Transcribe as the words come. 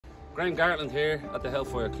Graham Gartland here at the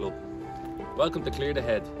Hellfire Club. Welcome to Clear the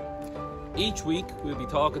Head. Each week we'll be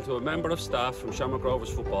talking to a member of staff from Shamrock Rovers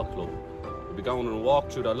Football Club. We'll be going on a walk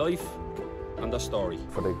through their life and their story.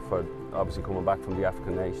 For obviously coming back from the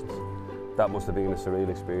African nations, that must have been a surreal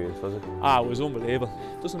experience, was it? It was unbelievable.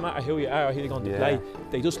 Doesn't matter who you are or who you're going to play,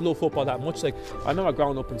 they just love football that much. Like, I remember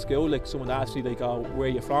growing up in school, like someone asked me, like, oh, where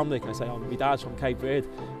are you from? Like, and I say, oh, my dad's from Cape Verde.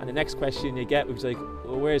 And the next question you get was like,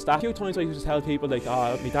 well, where's that? A few times I used to tell people, like,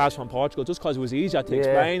 oh, my dad's from Portugal, just because it was easier to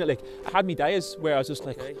explain it. Like, I had me days where I was just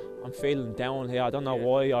like, I'm feeling down here, I don't know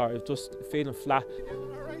why, or just feeling flat.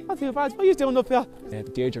 I feel bad, what are you doing up here?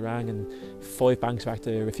 Deirdre rang and 5 banks were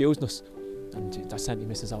after refusing us. And that sent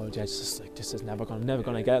me Mrs. Old. It's just like, this is never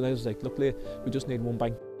gonna get it. I was like, look, Leah, we just need one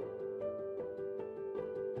bank.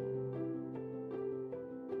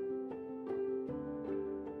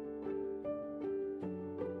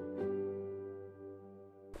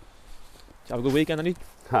 Did you have a good weekend, Andy?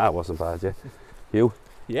 It wasn't bad, yeah. You?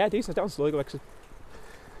 Yeah, decent. Down Sligo actually.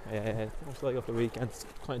 Down Sligo for the weekend.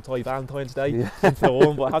 Kind of tie Valentine's Day for the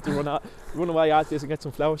home, but I have to run away after this and get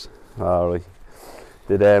some flowers. Alright.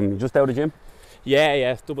 Did you just out of the gym?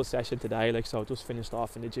 Yeah, double session today, like, so just finished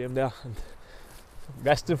off in the gym there and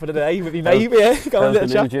resting for the day with me mate. Going to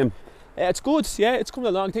the new gym? It's good, yeah, it's coming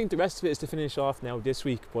along. I think the rest of it is to finish off now this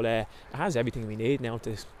week, but it has everything we need now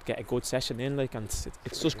to get a good session in, like, and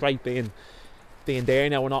it's just great being there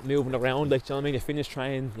now. We're not moving around, like, do you know what I mean? You finish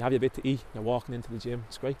training, you have your bit to eat, you're walking into the gym.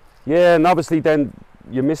 It's great. Yeah, and obviously then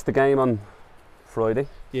you missed the game on Friday.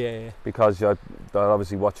 Yeah. Because they're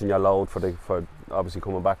obviously watching your load for obviously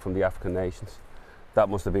coming back from the African nations. That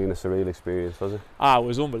must have been a surreal experience, was it? It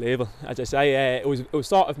was unbelievable. As I say, it was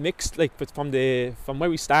sort of mixed. Like, but from where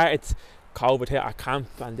we started, COVID hit our camp,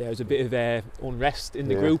 and there was a bit of unrest in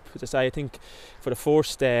the group. As I say, I think for the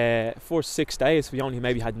first 6 days, we only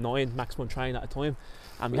maybe had 9 maximum training at a time,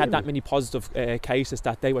 and we had that many positive cases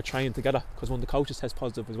that they were training together because one of the coaches tested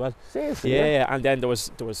positive as well. Seriously? Yeah, and then there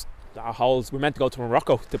was our holes. We meant to go to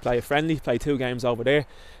Morocco to play a friendly, play 2 games over there,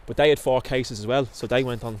 but they had 4 cases as well, so they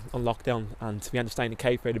went on lockdown, and we ended up staying in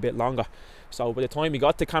Cape Verde a bit longer. So by the time we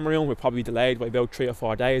got to Cameroon, we were probably delayed by about 3 or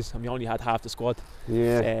 4 days, and we only had half the squad.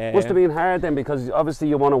 Yeah, must have been hard then, because obviously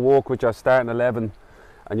you want to work with your starting 11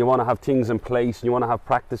 and you want to have things in place and you want to have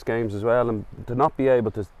practice games as well, and to not be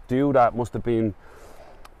able to do that must have been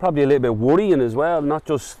probably a little bit worrying as well, not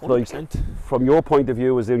just 100%. Like from your point of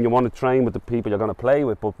view as in you want to train with the people you're going to play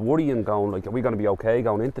with, but worrying, going like, are we going to be okay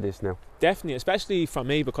going into this now? Definitely, especially for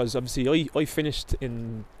me, because obviously I finished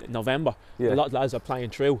in November. A lot of lads are playing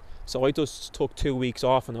through, so I just took 2 weeks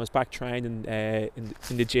off and I was back training in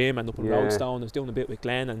the gym and up in Whitestown. I was doing a bit with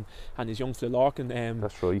Glenn and his young Phil Larkin.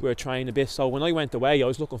 That's right. We were training a bit, so when I went away I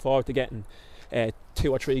was looking forward to getting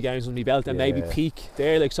 2 or 3 games on my belt and maybe peak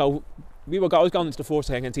there, like, so I was going into the first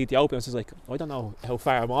thing against Ethiopia, and I was like, I don't know how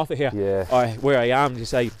far I'm off of here or where I am. You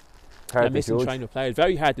say, I'm missing training with players.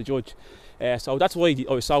 Very hard to judge. So that's why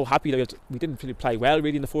I was so happy that we didn't really play well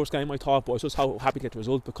really in the first game, I thought, but I was just so happy to get the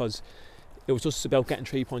result, because it was just about getting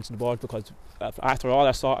 3 points on the board, because after all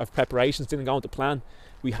our sort of preparations didn't go into plan,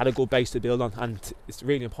 we had a good base to build on, and it's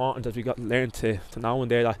really important as we got learned to know in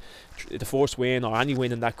there that the first win or any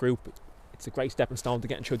win in that group, it's a great stepping stone to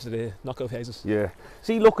getting through to the knockout phases. Yeah.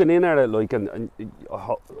 See, looking in at it, like, and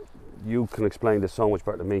you can explain this so much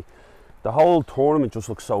better than me, the whole tournament just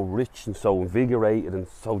looks so rich and so invigorated and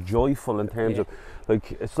so joyful in terms of,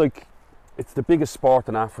 like, it's the biggest sport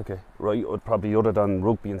in Africa, right? Or probably other than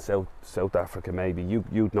rugby in South Africa, maybe.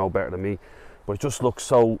 You'd know better than me. But it just looks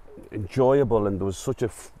so enjoyable, and there was such a,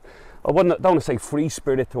 I don't want to say free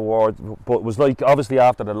spirit towards, but it was like, obviously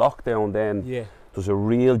after the lockdown then, there's a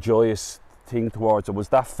real joyous thing towards it. Was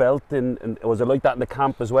that felt and was it like that in the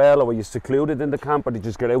camp as well, or were you secluded in the camp, or did you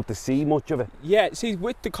just get out to see much of it? Yeah, see,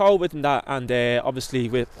 with the COVID and that, and obviously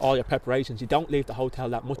with all your preparations, you don't leave the hotel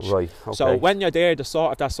that much. Right, okay. So when you're there, there's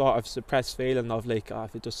that sort of suppressed feeling of like, if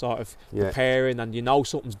you're just sort of preparing and you know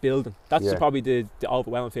something's building. That's probably the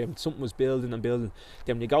overwhelming feeling. Something was building and building.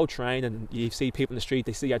 Then when you go train and you see people in the street,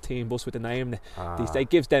 they see your team bus with the name, they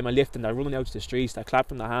gives them a lift and they're running out to the streets, they're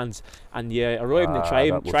clapping their hands, and you arrive in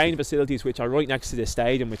the training facilities, which are right next to the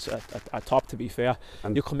stadium, which are top, to be fair,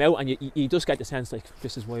 and you come out and you just get the sense like,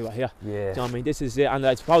 this is why we're here. Do you know what I mean? This is it. And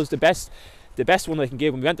I suppose the best one I can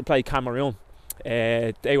give, when we went to play Cameroon,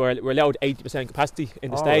 they were allowed 80% capacity in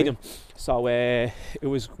the stadium. Right.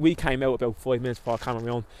 So we came out about 5 minutes before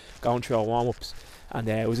Cameroon, going through our warm-ups, and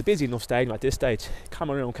it was a busy enough stadium at this stage.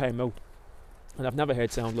 Cameroon came out, and I've never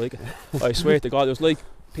heard sound like it. I swear to God, it was like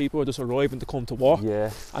people were just arriving to come to work.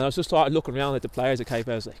 And I was just started looking around at the players at Cape.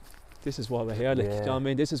 I was like, this is why we're here, like, do you know what I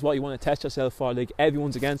mean? This is what you want to test yourself for. Like,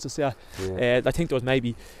 everyone's against us here. I think there was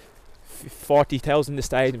maybe 40,000 in the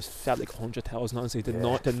stadium felt like 100,000. Honestly, the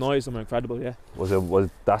noise were incredible. Yeah, was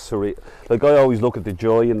that surreal? Like, I always look at the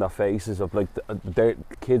joy in their faces of like their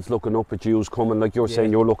kids looking up at you coming. Like you're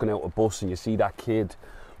saying, you're looking out a bus and you see that kid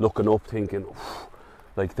looking up, thinking,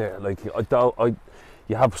 like they're like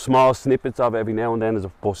you have small snippets of it every now and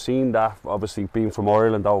then, but seeing that, obviously being from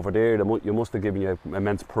Ireland over there, you must have given you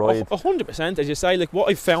immense pride. 100%, as you say. Like what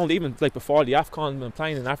I found, even like before the AFCON, when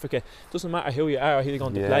playing in Africa, doesn't matter who you are or who you're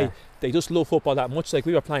going to play, they just love football that much. Like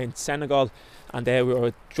we were playing Senegal, and we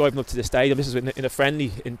were driving up to the stadium. This was in a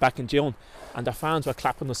friendly back in June, and the fans were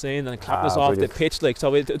clapping us in and clapping us off the pitch. Like,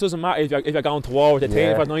 so it doesn't matter if you're going to war with the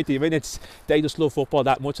team for 90 minutes. They just love football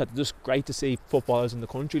that much. It's just great to see footballers in the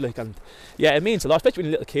country. Like, and yeah, it means a lot, especially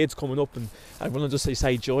when little kids coming up and running just to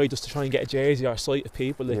say joy, just to try and get a jersey or a sight of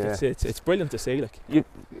people. Like, it's brilliant to see. Like,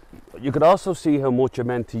 you could also see how much it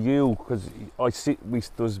meant to you, because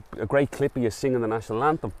there's a great clip of you singing the national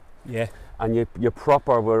anthem. Yeah. And you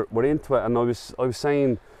proper were into it, and I was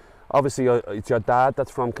saying, obviously it's your dad that's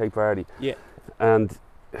from Cape Verde. Yeah. And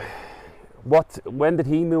when did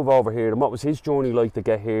he move over here, and what was his journey like to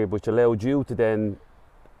get here, which allowed you to then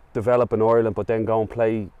develop in Ireland, but then go and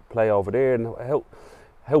play over there? And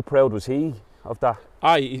how proud was he of that?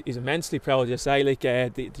 He's immensely proud. You say, like,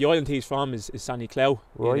 the island he's from is Sandy Clow,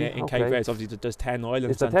 in Cape Verde. Obviously there's 10 islands.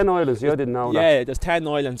 Is there 10 islands? Yeah, I didn't know that. Yeah, there's 10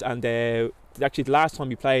 islands, and actually the last time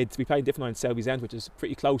we played different in Selby's End, which is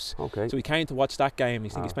pretty close. Okay. So we came to watch that game. I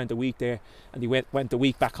think he spent a week there, and he went the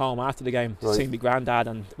week back home after the game to see my granddad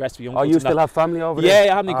and the rest of the young. Oh, you still have family over there?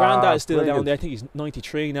 Yeah, I have my granddad is still down there. I think he's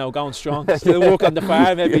 93 now, going strong. Still work on the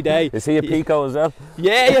farm every day. Is he a Pico as well?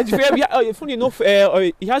 Yeah. Funny enough,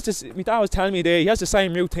 he has this. My dad was telling me there, he has the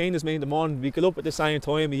same routine as me in the morning. We get up at the same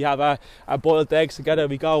time. We have our boiled eggs together.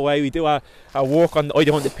 We go away. We do our work I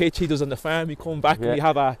do on the pitch. He does on the farm. We come back and we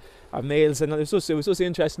have our meals, and it was just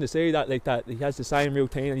interesting to see that, like, that he has the same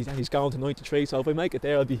routine, and he's going to 93. So if I make it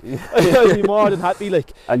there, I'll be more than happy.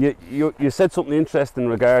 Like, and you said something interesting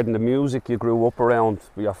regarding the music you grew up around.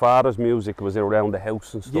 Your father's music was around the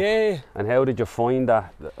house and stuff. Yeah. And how did you find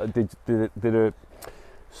that? Did it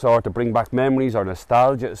sort of bring back memories or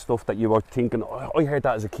nostalgia, stuff that you were thinking, I heard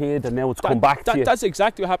that as a kid and now it's come back to you? That's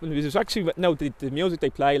exactly what happened. It's actually, no, the music they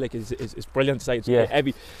play, like, is brilliant to say.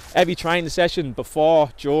 It's every training session,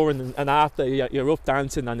 before, during and after, you're up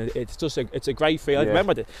dancing, and it's a great feel. I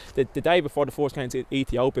remember the day before the first came to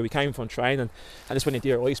Ethiopia, we came from training, and that's when you do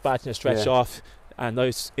your ice bath and you stretch off, and I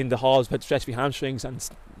was in the halls, but stretch my hamstrings, and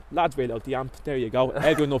lads really out the amp, there you go,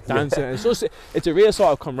 everyone up dancing. And it's a real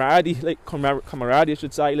sort of camaraderie, I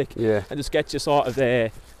should say, like, and just gets you sort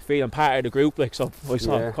of feeling part of the group. Like, so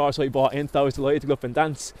of course I bought into, I was delighted to go up and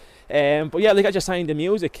dance. But yeah, like I just saying, the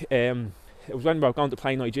music, it was when we were going to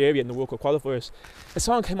play Nigeria in the World Cup qualifiers. A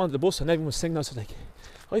song came onto the bus and everyone was singing. I was like,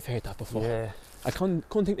 I've heard that before. I couldn't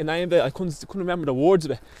think the name of it. I couldn't remember the words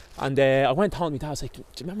of it. And I went home and my dad was like, do you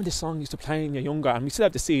remember this song you used to play when you were younger? And we still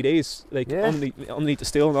have the CDs, like, underneath the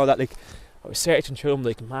stool and all that. Like, I was searching through them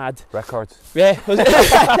like mad. Records? Yeah.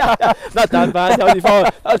 Not that bad.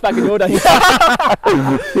 That was back in your day.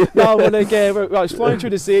 No, but like, I was flying through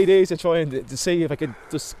the CDs to try and to see if I could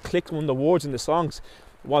just click one of the words in the songs.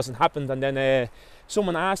 It wasn't happened. And then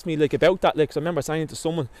someone asked me, like, about that, like, 'cause I remember saying it to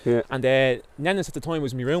someone. And Nennis at the time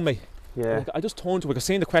was my roommate. Like, I just turned to her, I was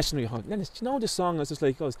seeing the question, Nennis, do you know this song? I was just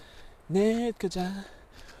like, Ned Kaja,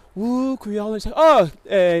 woo, Creole. He's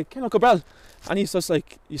like, Ken Cabral. And he's just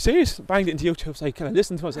like, you serious? Banged it into YouTube. I was like, can I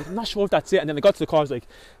listen to it? I was like, I'm not sure if that's it. And then I got to the chorus, like,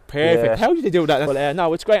 perfect. How did you do that? But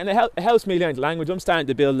no, it's great, and it helps me learn the language. I'm starting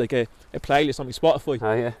to build like a playlist on my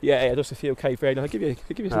Spotify. Just a few Cape Verde. I'll give you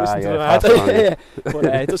some listen to them. But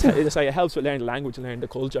it helps with learning the language and learning the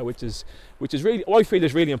culture, which is really, I feel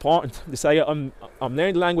is really important. To say I'm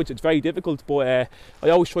learning the language, it's very difficult, but I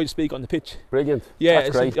always try to speak on the pitch. Brilliant. Yeah,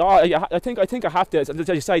 that's great. I think I have to. As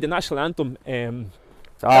you say, the national anthem.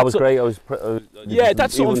 It was great.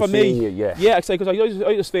 That's something for me. Because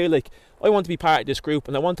I just feel like I want to be part of this group,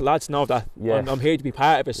 and I want the lads to know that I'm here to be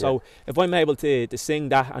part of it. So if I'm able to sing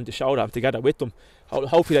that and to show that I'm together with them,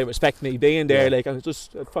 hopefully they respect me being there. Like, and it's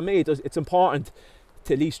just, for me, it's important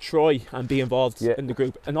to at least try and be involved in the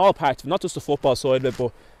group in all parts, not just the football side of it,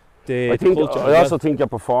 but the culture. I also think your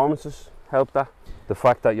performances help that. The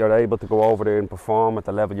fact that you're able to go over there and perform at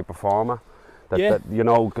the level you perform at. That, you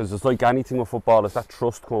know, because it's like anything with footballers, that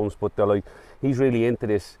trust comes, but they're like, he's really into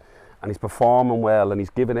this and he's performing well and he's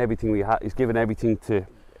giving everything he's giving everything to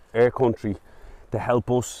our country to help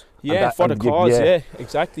us. For the cause,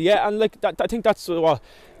 exactly. And like that, I think that's what,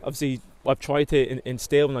 obviously, I've tried to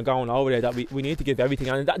instill when I'm going over there, that we need to give everything,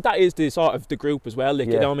 and that is the sort of the group as well. Like,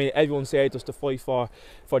 you know what I mean, everyone said just to fight for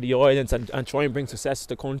the islands and try and bring success to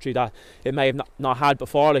the country that it may have not had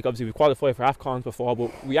before. Like, obviously we qualified for AFCON before,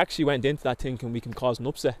 but we actually went into that thinking we can cause an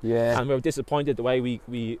upset, and we were disappointed the way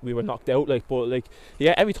we were knocked out. Like, but like,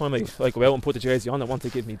 yeah, every time I go out and put the jersey on, I want to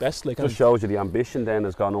give me best. Like, just shows you the ambition then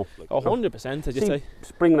has gone up. 100%, as you say.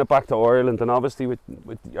 Bringing it back to Ireland, and obviously with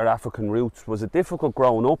your African roots, was it difficult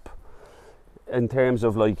growing up in terms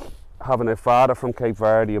of like having a father from Cape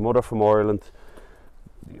Verde, a mother from Ireland?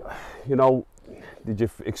 You know, did you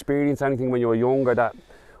experience anything when you were younger that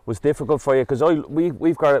was difficult for you? Because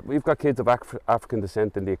we've got kids of African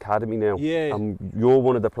descent in the academy now, and you're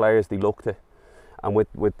one of the players they look to. And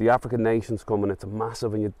with the African nations coming, it's a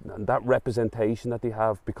massive, and that representation that they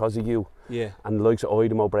have because of you, and the likes of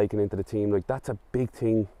Idemo breaking into the team, like, that's a big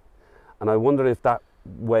thing. And I wonder if that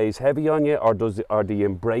weighs heavy on you, or do you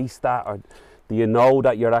embrace that, or do you know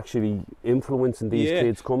that you're actually influencing these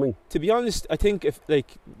kids coming? To be honest, I think if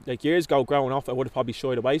like years ago growing up, I would have probably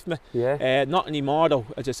shied away from it. Not anymore though.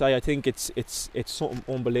 As I say, I think it's something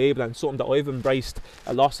unbelievable, and something that I've embraced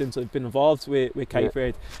a lot since I've been involved with Cape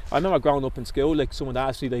Verde. I remember growing up in school, like, someone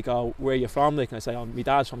asked me like, "Oh, where are you from?" Like, and I say, "Oh, my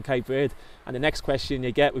dad's from Cape Verde." And the next question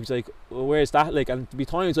you get was like, "Well, where's that?" Like, and to be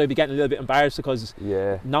times I'd be getting a little bit embarrassed because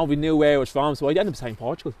nobody knew where I was from, so I'd end up saying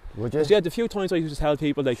Portugal. Would you? The few times I used to tell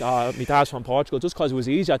people like, "Oh, my dad's from Portugal," just because it was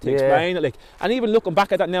easier to explain it. Like, and even looking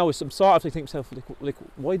back at that now, with some sort of, I think to myself, like,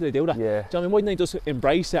 why did I do that? Do you know what I mean? Why didn't I just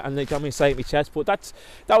embrace it and, like, say it in my chest? But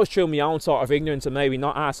that was through my own sort of ignorance and maybe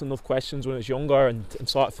not asking enough questions when I was younger, and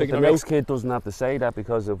sort of figuring it out. The next kid doesn't have to say that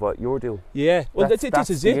because of what you're doing. Yeah, well, this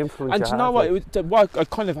is it. And you know what? What I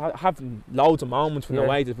kind of having loads of moments when I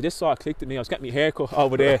waited, but this sort of clicked at me. I was getting my hair cut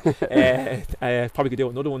over there. Probably could do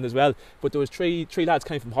another one as well. But there was three lads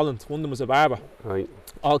came from Holland. One of them was a barber. Right.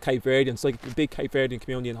 All Cape Verdeans, like a big Cape Verdean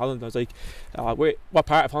community in Holland. I was like, what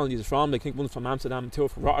part of Holland is it from? Like, I think one from Amsterdam, two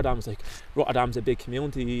from Rotterdam. I was like, Rotterdam's a big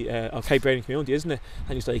community, a Cape Verdean community, isn't it?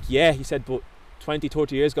 And he's like, yeah. He said, but 20,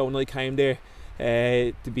 30 years ago when I came there,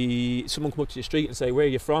 to be someone come up to the street and say, where are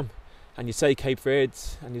you from? And you say Cape Verde,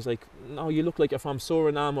 and he's like, no, you look like you're from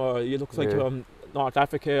Suriname, or you look like you're from North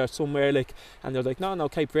Africa or somewhere, like. And they're like, no,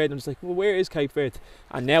 Cape Verde. And I was like, well, where is Cape Verde?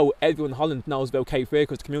 And now everyone in Holland knows about Cape Verde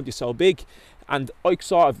because the community is so big. And I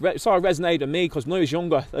sort of resonated with me, because when I was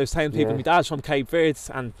younger, I was telling people my dad's from Cape Verde,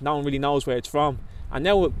 and no one really knows where it's from. And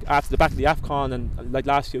now, after the back of the AFCON and like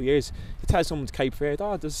last few years, you tell someone to Cape Verde,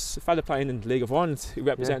 oh, there's a fella playing in the League of Ireland who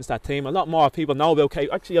represents that team. A lot more people know about Cape.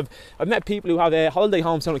 Actually, I've met people who have holiday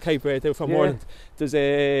homes down in Cape Verde. They're from Ireland. There's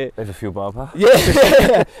a few bob,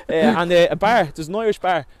 huh? And a bar. There's an Irish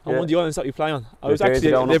bar on one of the islands that we play on.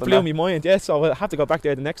 They blew my mind. So I'll have to go back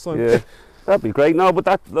there the next time. That'd be great. No, but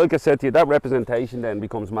that, like I said to you, that representation then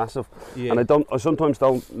becomes massive. And I sometimes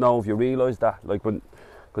don't know if you realise that, like, when.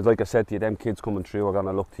 Because, like I said to you, them kids coming through are going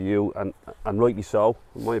to look to you, and rightly so,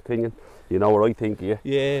 in my opinion. You know what I think of you.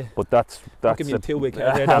 Yeah. But that's give me a 2 week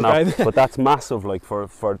head there. But that's massive, like, for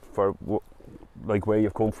like where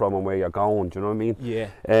you've come from and where you're going. Do you know what I mean? Yeah.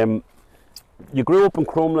 You grew up in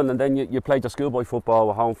Crumlin, and then you played your schoolboy football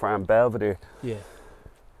with Home Farm Belvedere. Yeah.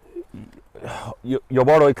 You're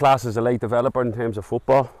what I class as a late developer in terms of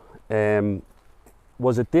football.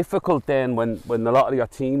 Was it difficult then when a lot of your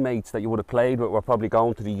teammates that you would have played with were probably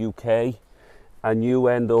going to the UK, and you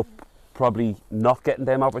end up probably not getting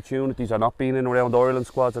them opportunities or not being in around Ireland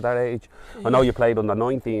squads at that age? I know you played under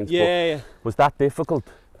 19s, but was that difficult?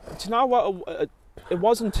 Do you know what? It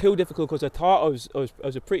wasn't too difficult, because I thought I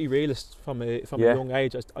was a pretty realist from a young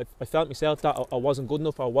age. I felt myself that I wasn't good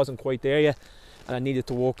enough, or I wasn't quite there yet, and I needed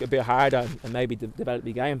to work a bit harder and maybe develop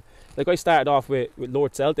the game. Like, I started off with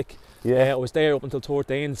Lord Celtic. I was there up until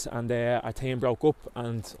 13s, and our team broke up,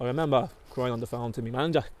 and I remember crying on the phone to my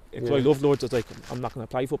manager, because I loved Lords. I was like, I'm not going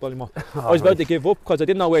to play football anymore. I was about to give up because I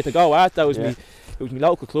didn't know where to go at. It was my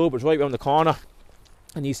local club. It was right around the corner,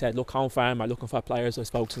 and he said, look, Home Farm are looking for players. I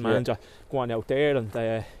spoke to the manager, going out there, and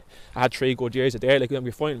I had 3 good years there. Like, we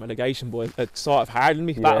were fighting relegation, but it sort of hardened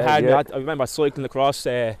me. I remember cycling across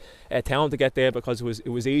town to get there, because it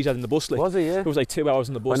was easier than the bus. Like, was it? It was like 2 hours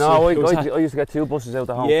in the bus. I know. I used to get 2 buses out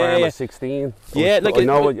the Home Farm at 16. Like, I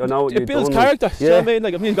know what it builds character. Do you know what I mean?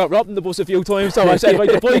 Like, I got robbed in the bus a few times, so I said, right,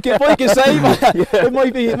 the bike is safe. It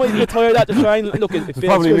might be tired at the train. Look, it feels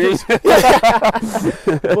probably me.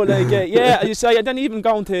 But like, you say, and then even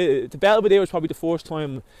going to Belvedere was probably the first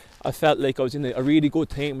time I felt like I was in a really good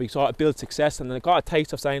team. We sort of built success, and then I got a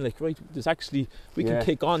taste of saying, like, right, there's actually, we can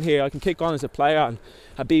kick on here. I can kick on as a player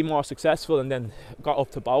and be more successful. And then got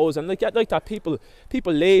up to Bowes, and like that, people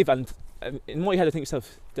leave, and in my head I think to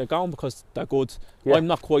myself, they're gone because they're good. Yeah. I'm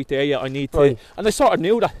not quite there yet. I need to, Right. and I sort of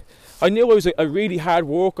knew that. I knew I was a really hard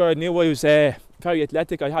worker. I knew I was very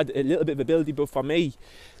athletic. I had a little bit of ability, but for me,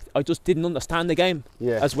 I just didn't understand the game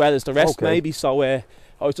as well as the rest, maybe. So I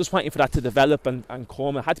was just waiting for that to develop and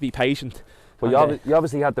come. I had to be patient. But you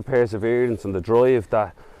obviously had the perseverance and the drive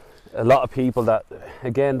that a lot of people, that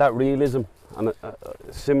again, that realism, and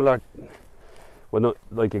similar. When I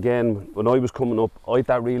was coming up, I had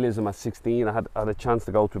that realism at 16. I had a chance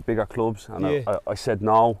to go to bigger clubs, and I said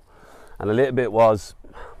no, and a little bit was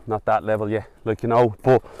not that level yet, like, you know,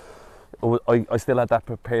 but I still had that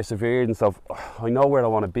perseverance of, I know where I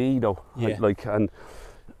want to be though.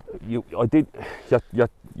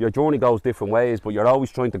 Your journey goes different ways, but you're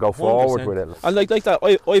always trying to go forward 100%. With it. And like that,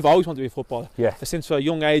 I've always wanted to be a footballer. Yeah. Since a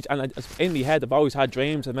young age, and in my head, I've always had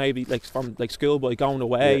dreams, and maybe like from like schoolboy going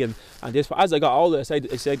away and this. But as I got older, I say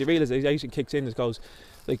the realisation kicks in. It goes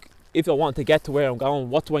like, if I want to get to where I'm going,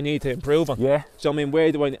 what do I need to improve on? Yeah. So I mean, where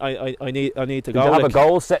do I need to go? Did you have a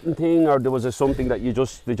goal setting thing, or was it something that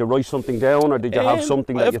did you write something down, or did you have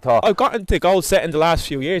something that you thought? I've gotten to goal setting the last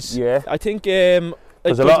few years. Yeah. I think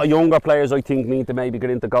there's a lot of younger players, I think, need to maybe get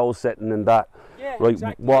into goal setting and that. Yeah, right.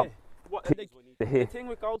 Exactly. The thing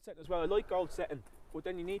with goal setting as well, I like goal setting, but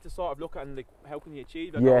then you need to sort of look at like, how can you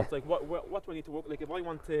achieve it? Yeah. Like what do I need to work? Like if I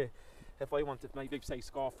want to maybe say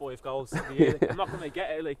score 5 goals a year, like, I'm not going to get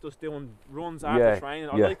it like just doing runs after training.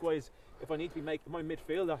 Or likewise, if I need to be making my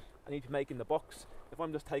midfielder, I need to be making the box. If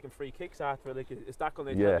I'm just taking free kicks after, like, is that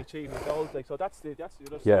going to help me achieve my goals? Like, so that's the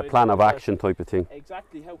other side. Plan of action type of thing.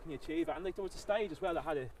 Exactly. How can you achieve it? And like there was a stage as well. I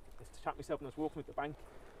had to chat myself when I was working with the bank.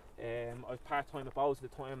 I was part-time at Bowes at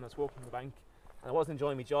the time, and I was working in the bank, and I wasn't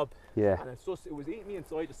enjoying my job. Yeah. And it was eating me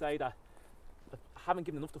inside to say that I haven't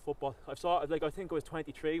given enough to football. I think I was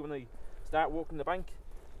 23 when I started working in the bank,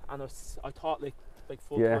 and I thought like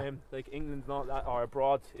full-time, like England and all that, or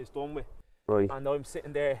abroad, is done with. Right. And I'm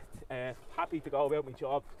sitting there happy to go about my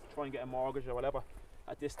job, try and get a mortgage or whatever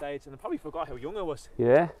at this stage, and I probably forgot how young I was.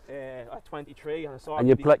 Yeah. At 23, and I saw. And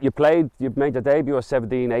you made your debut at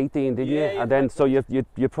 17, 18, didn't you? Yeah, and then so you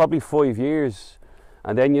probably 5 years,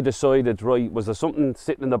 and then you decided, right, was there something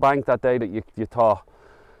sitting in the bank that day that you thought,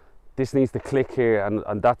 this needs to click here,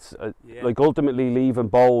 and that's like ultimately leaving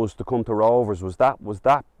Bowes to come to Rovers, was that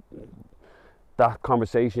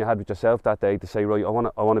conversation you had with yourself that day to say, right, I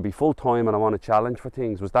want to be full time and I want to challenge for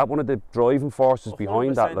things? Was that one of the driving forces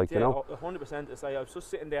behind that? Like, you know, 100%. To say I was just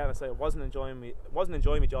sitting there and I say I wasn't enjoying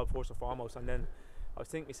my job first and foremost, and then I was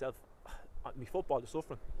thinking to myself, my football is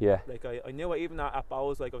suffering. Yeah. Like I knew even at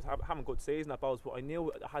Bowes, like I was having a good season at Bowes, but I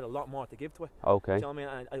knew I had a lot more to give to it. Okay. Do you know what I mean?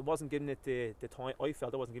 And I wasn't giving it the time. I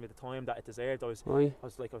felt I wasn't giving it the time that it deserved. I was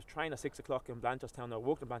training at 6 o'clock in Blanchardstown. I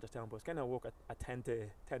worked in Blanchardstown, but I was getting to work at 10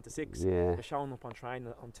 to 6. Yeah. Just showing up on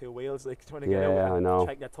training on 2 wheels, like trying to get out and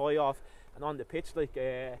take your tie off and on the pitch, like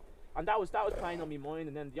and that was playing on my mind.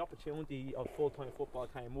 And then the opportunity of full-time football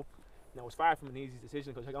came up. Now it was far from an easy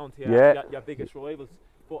decision because you're going to your biggest rivals.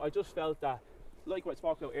 But I just felt that, like what I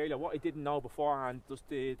spoke about earlier, what I didn't know beforehand, just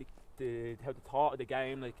how the thought of the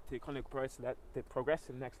game, like to kind of progress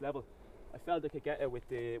to the next level. I felt I could get it with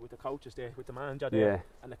the coaches there, with the manager there,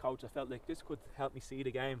 and the coach. I felt like this could help me see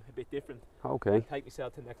the game a bit different. Okay. And take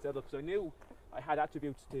myself to the next level, because I knew I had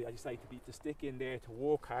attributes to, as you say, to stick in there, to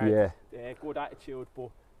work hard, good attitude, but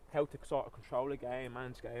how to sort of control the game,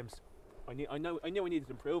 manage games. I knew I needed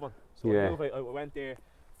to improve on. So I knew if I went there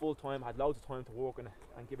full time, had loads of time to work and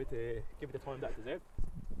give it the time that it deserved.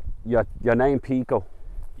 Your name Pico,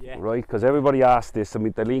 right? Because everybody asked this. I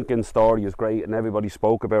mean, the LinkedIn story is great, and everybody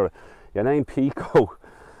spoke about it. Your name Pico.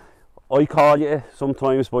 I call you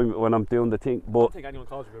sometimes when I'm doing the thing, but I don't think anyone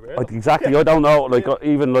calls you Roberto. Exactly. I don't know. Like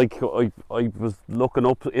even like I was looking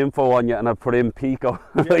up info on you, and I put in Pico.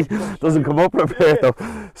 Doesn't come up Roberto.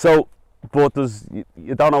 So, but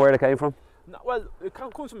you don't know where it came from? No, well, it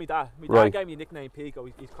comes from my dad. My dad gave me a nickname Pico.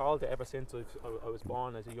 He's called it ever since I was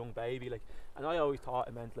born as a young baby. Like, and I always thought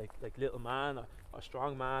it meant like little man or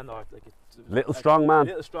strong man, or little strong man.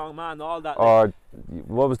 Little strong man, all that. Or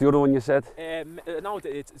what was the other one you said? No,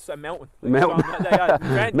 it's a mountain.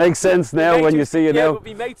 Mountain. Makes sense now when you see it now. But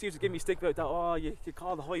my mates used to give me stick about that. Oh, you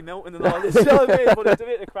call the high mountain and all this. You know what I mean? But it's a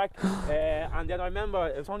bit of crack. And then I remember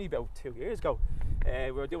it was only about 2 years ago.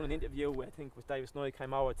 We were doing an interview, I think it was David Snow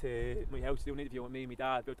came over to my house to do an interview with me and my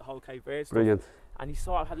dad about the whole Cape Verde stuff. Brilliant. And he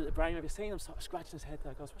sort of had a little brain, I've seen him sort of scratching his head.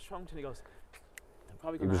 I goes, what's wrong with him? He goes,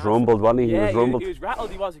 he was rumbled, wasn't he? Yeah, he was rumbled. He was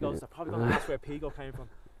rattled, he was. He goes, they're probably going to ask where Pico came from.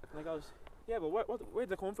 And I goes, yeah, but where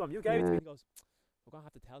did it come from? You gave it to me. He goes, we're going to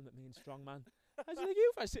have to tell him it means strong man. I was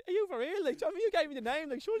like, are you for real? Like, I mean, you gave me the name.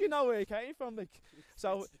 Like, sure, you know where it came from. Like,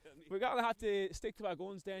 so we're gonna have to stick to our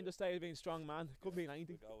guns there and just say being strong man. Could be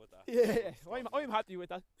anything. Go with that. Yeah, I'm happy with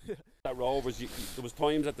that. At Rovers, there was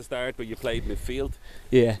times at the start where you played midfield.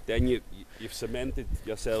 Yeah. Then you've cemented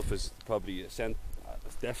yourself as probably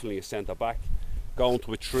definitely a centre back. Going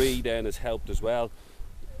to a 3 then has helped as well.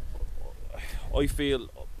 I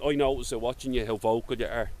noticed watching you how vocal you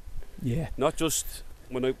are. Yeah. Not just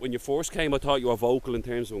when you first came, I thought you were vocal in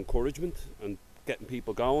terms of encouragement and getting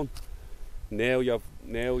people going. Now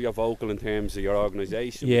you're vocal in terms of your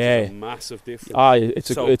organisation. Yeah. Which is a massive difference.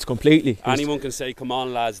 It's completely. Anyone can say, "Come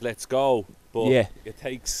on, lads, let's go," but yeah, it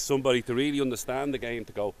takes somebody to really understand the game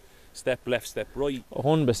to go step left, step right.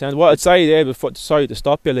 100%. What I'd say there before, sorry to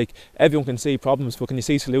stop you, like everyone can see problems, but can you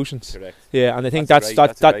see solutions? Correct. Yeah, and I think that's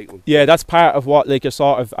part of what, like, you're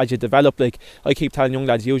sort of, as you develop, like I keep telling young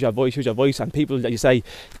lads, use your voice, and people that you say,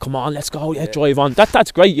 come on, let's go, drive on.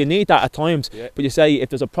 That's great. You need that at times, but you say if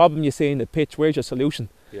there's a problem you see in the pitch, where's your solution?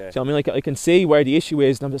 Yeah. So I mean, like, I can see where the issue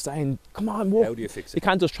is, and I'm just saying, come on, work. How do you fix it? You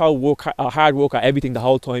can't just throw hard work at everything the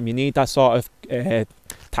whole time. You need that sort of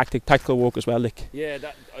tactical work as well. Like. Yeah,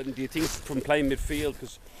 and do you think from playing midfield,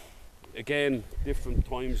 because again, different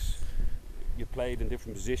times you played in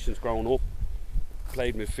different positions growing up,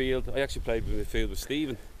 played midfield. I actually played midfield with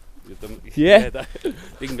Stephen. That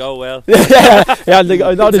didn't go well. I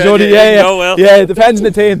know the journey. Yeah, it depends on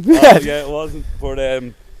the team. Yeah, it wasn't.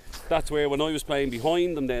 But that's where when I was playing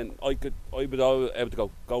behind them, then I would able to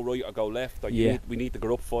go right or go left. Or we need to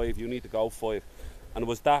go up 5. You need to go 5. And it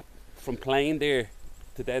was that from playing there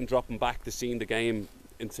to then dropping back to seeing the game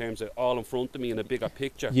in terms of all in front of me in a bigger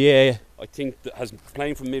picture. Yeah. I think that has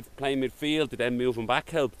playing midfield to then moving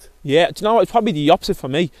back helped. Yeah, do you know what? It's probably the opposite for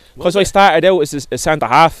me, because I started out as a centre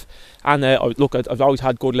half, and I've always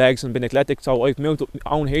had good legs and been athletic, so I've moved into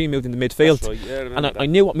midfield. Right, yeah, and I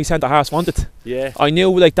knew what my centre halves wanted. Yeah. I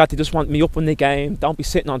knew like that they just want me up in the game. Don't be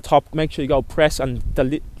sitting on top. Make sure you go press, and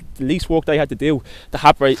the least work they had to do, the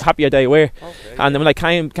happier they were. Okay, and then when I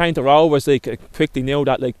came to Rovers, like, I quickly knew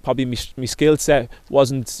that, like, probably my skill set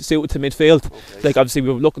wasn't suited to midfield. Okay. Like, obviously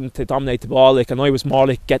we were looking to dominate the ball, like, and I was more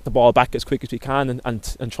like get the ball back as quick as we can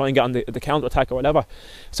and try and get on the counter attack or whatever.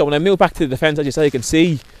 So when I moved back to the defence, as you say, I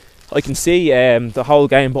can see the whole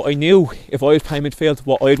game, but I knew if I was playing midfield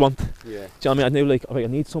what I'd want. Yeah. Do you know what I mean? I knew, like, okay, I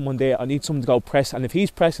need someone there, I need someone to go press, and if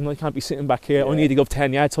he's pressing, I can't be sitting back here. I need to go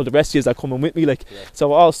 10 yards, so the rest of you are coming with me, like.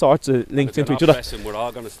 So all sorts of links into each other. Pressing, we're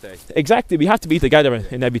all going to stay. Exactly, we have to be together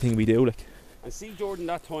in everything we do, like. And see, Jordan,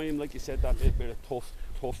 that time, like you said, that little bit of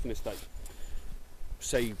toughness that,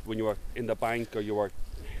 say, when you were in the bank or you were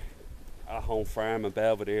at home farm in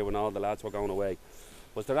Belvedere when all the lads were going away,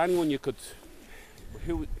 was there anyone you could,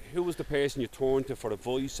 who was the person you turned to for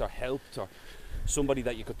advice or help, or somebody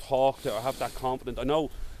that you could talk to or have that confidence? I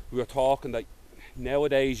know we were talking that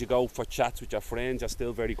nowadays you go for chats with your friends, you're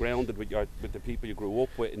still very grounded with the people you grew up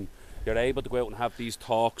with, and you're able to go out and have these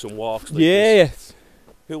talks and walks like this.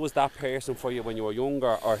 Who was that person for you when you were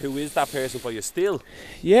younger, or who is that person for you still?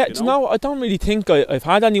 Yeah, you know? I don't really think I've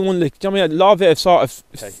had anyone, like, do you know what I mean? A lot of it I've sort of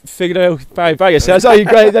figured out by yourself. So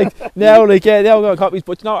great, like, now, like, yeah, they'll go copies.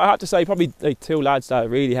 But, you know, I have to say, probably, like, 2 lads that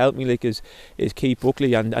really helped me, like, is Keith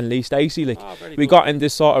Buckley and Lee Stacey. Like, we got in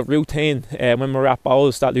this sort of routine when we were at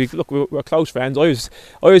bowls that, look, we're close friends. I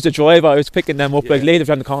was the driver, I was picking them up, like, later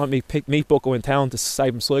around the corner, meet Bucko in town to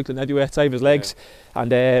save him cycling everywhere, save his legs. And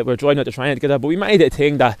we're driving out to training together, but we made it a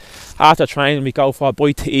thing that after training we go for a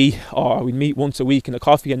bite to eat, or we'd meet once a week in a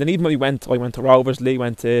coffee. And then even when I went to Rovers, Lee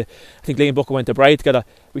went to, I think Lee and Bucko went to Bray together,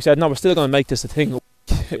 we said, no, we're still going to make this a thing,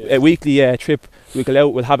 a weekly trip. We go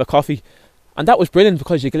out, we'll have a coffee. And that was brilliant,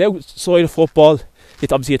 because you go outside of football,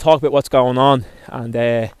 you talk about what's going on, and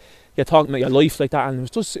you're talking about your life like that. And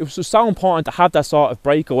it was just so important to have that sort of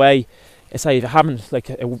breakaway. Say if you're having like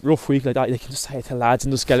a rough week like that, you can just say it to lads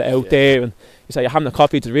and just get it out there, and you say you're having a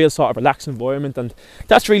coffee. It's a real sort of relaxed environment, and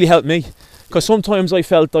that's really helped me, because sometimes I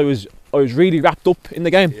felt I was really wrapped up in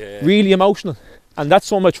the game, really emotional, and that's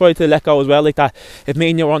something I tried to let go as well. Like that, if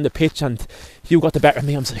me and you were on the pitch and you got the better of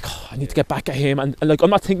me, I'm just like, oh, I need to get back at him, and like, I'm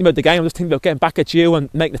not thinking about the game, I'm just thinking about getting back at you and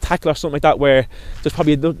making a tackle or something like that, where there's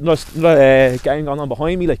probably another game going on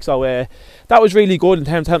behind me. Like, so that was really good in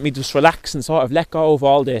terms of helping me just relax and sort of let go of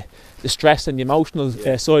all the stress and the emotional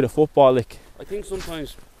side of football. Like, I think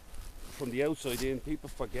sometimes from the outside in, people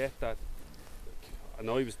forget that, and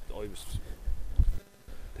I was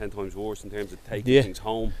 10 times worse in terms of taking things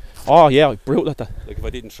home. Oh yeah, brutal at that. Like, if I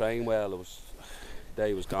didn't train well,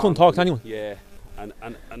 day was gone. I couldn't talk to anyone. Yeah, and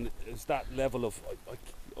it's that level of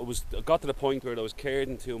I got to the point where I was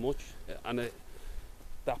caring too much, and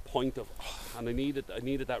that point of, and I needed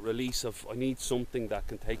that release of, I need something that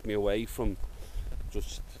can take me away from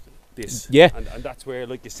just this. Yeah. And that's where,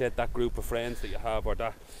 like you said, that group of friends that you have, or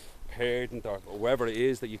that parent, or wherever it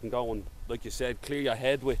is that you can go and, like you said, clear your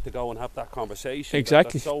head with, to go and have that conversation.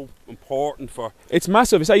 Exactly. That's so important for. It's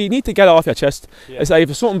massive. It's like you need to get it off your chest. Yeah. It's like if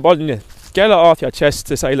there's something bothering you, get it off your chest.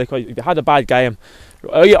 To say, like, if you had a bad game,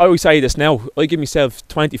 I always say this now, I give myself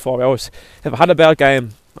 24 hours. If I had a bad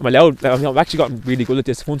game, I've actually gotten really good at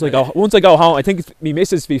this. Once I go home, I think it's me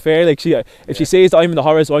missus, to be fair, like, if she sees that I'm in the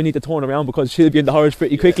horrors, so I need to turn around, because she'll be in the horrors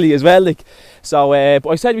pretty quickly as well, like. So but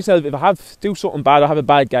I said to myself, if I do something bad, I have a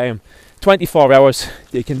bad game, 24 hours,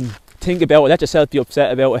 you can think about it, let yourself be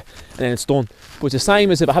upset about it, and then it's done. But it's the same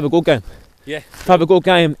as if I have a good game. Yeah. If I have a good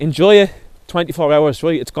game, enjoy it, 24 hours,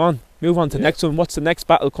 right, it's gone. Move on to the next one. What's the next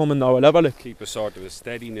battle coming, or whatever, like. Keep a sort of a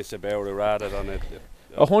steadiness about it rather than it.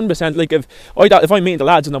 100%. Like, if I'm meeting the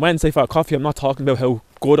lads on a Wednesday for a coffee, I'm not talking about how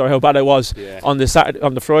good or how bad I was on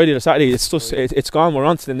the Friday or Saturday. It's just it's gone. We're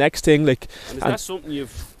on to the next thing. Like, and is that something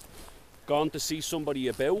you've gone to see somebody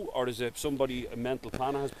about, or is it somebody a mental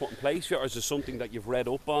planner has put in place for you, or is it something that you've read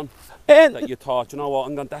up on that you thought, you know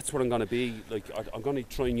what, that's what I'm going to be like? I'm going to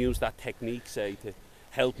try and use that technique, say, to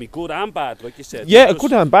help me, good and bad, like you said. Yeah,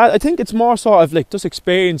 good and bad. I think it's more sort of like just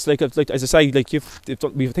experience, like as I say, like I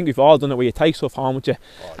think we've all done it, where you take stuff home with you,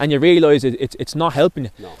 and you realise it's not helping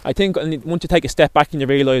you. No. I think once you take a step back and you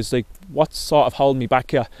realise, like, what's sort of holding me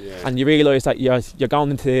back here, and you realise that you're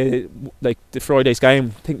going into, like, the Friday's game,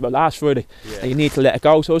 think about last Friday, and you need to let it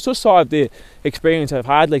go. So it's just sort of the experience I've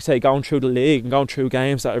had, like, say, going through the league and going through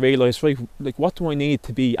games, that I realise, right, like, what do I need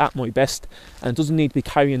to be at my best, and it doesn't need to be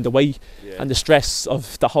carrying the weight and the stress of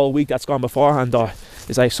the whole week that's gone beforehand, or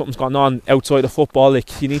is like something's gone on outside of football.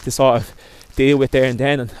 Like, you need to sort of deal with there and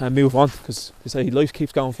then, and move on, because life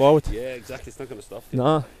keeps going forward. Yeah, exactly. It's not going to stop you.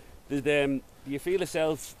 No. Do you feel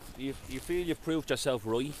yourself? Do you feel you've proved yourself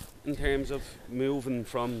right in terms of moving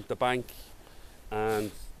from the bank and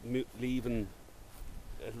leaving,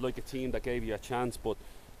 like, a team that gave you a chance, but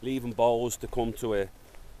leaving Bowes to come to a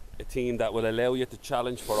team that will allow you to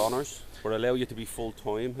challenge for honours, or allow you to be full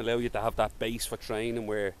time, allow you to have that base for training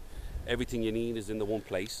where everything you need is in the one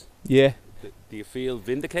place? Yeah. Do you feel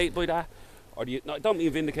vindicated by that, or do you? No, I don't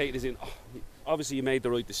mean vindicated as in, obviously you made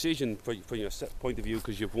the right decision from your point of view,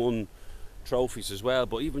 because you've won trophies as well,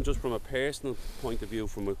 but even just from a personal point of view,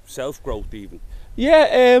 from a self-growth even. Yeah,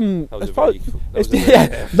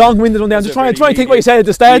 that long-winded one there. I'm just trying to think what you said at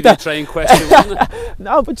the start there. Train question, wasn't it?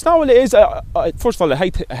 No, but it's not what it is. First of all, I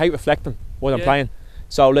hate reflecting while I'm playing.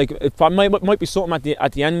 So, like, it might be something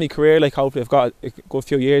at the end of my career, like, hopefully I've got a good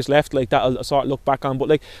few years left, like, that I'll sort of look back on. But,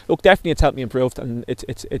 like, look, definitely it's helped me improve, and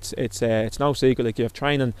it's no secret. Like, you have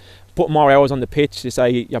training, put more hours on the pitch. You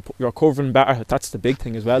say you're recovering better. That's the big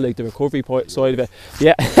thing as well, like the recovery side of it.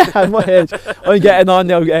 Yeah, I'm getting on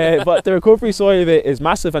now. But the recovery side of it is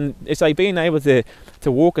massive, and it's like being able to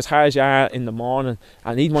work as hard as you are in the morning,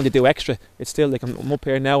 and even when you do extra, it's still like I'm up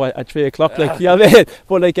here now at 3 o'clock, like, you know what I mean?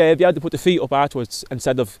 But, like, if you had to put the feet up afterwards,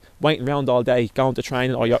 instead of waiting around all day, going to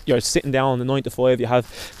training, or you're sitting down the 9 to 5, you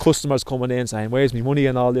have customers coming in saying, where's my money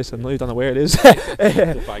and all this, and I don't know where it is.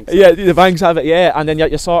 The banks have it, and then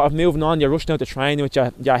you're sort of moving on, you're rushing out to training with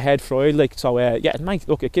your head fried, like, so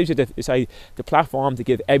it gives you the platform to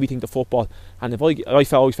give everything to football. And if I always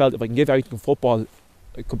felt if I can give everything to football,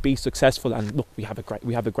 it could be successful. And look, we have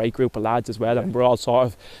a great group of lads as well, and we're all sort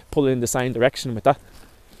of pulling in the same direction with that.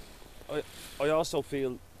 I also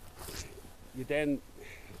feel you then.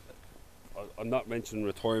 I'm not mentioning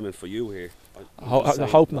retirement for you here. I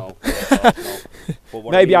hope not. But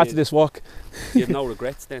maybe after this walk. You have no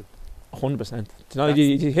regrets then. 100%. You know,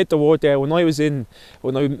 you hit the word there. When I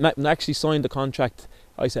actually signed the contract,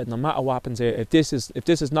 I said, no matter what happens here, if this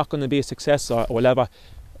is not going to be a success or whatever,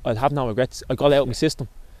 I'll have no regrets. I got out of my system.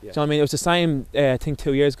 Yeah. Do you know what I mean? It was the same thing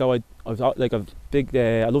 2 years ago. I was like a big.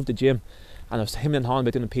 I loved the gym, and I was him and Han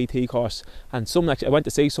about doing a PT course. And I went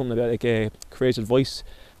to see something about like careers advice,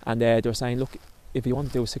 and they were saying, look, if you want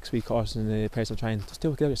to do a 6-week course in the personal training, just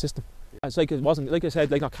do it, get out of your system. It's like, it wasn't, like I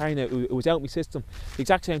said, like, not carrying it was out of my system. The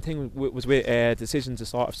exact same thing was with decisions to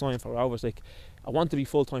sort of sign for Rovers. Like, I wanted to be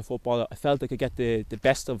full-time footballer. I felt I could get the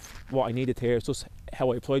best of what I needed here. It's just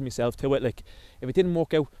how I applied myself to it. Like, if it didn't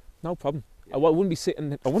work out, no problem. I wouldn't be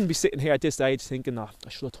sitting here at this age thinking, I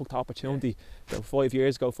should have took the opportunity 5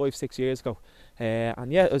 years ago, 5-6 years ago.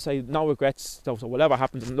 And yeah, I say no regrets. So whatever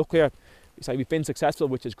happens, and look here, we've been successful,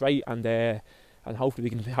 which is great, and hopefully we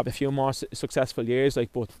can have a few more successful years,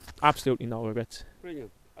 like, but absolutely no regrets.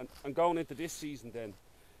 Brilliant. And going into this season then,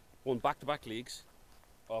 won back-to-back leagues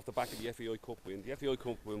off the back of the FAI Cup win. The FAI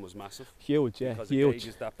Cup win was massive. Huge, yeah. Because huge. it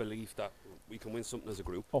gauges that belief that we can win something as a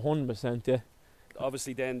group. 100%, yeah.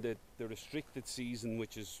 Obviously, then the restricted season,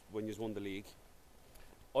 which is when you won the league.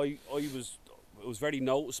 It was very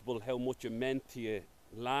noticeable how much it meant to you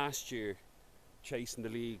last year, chasing the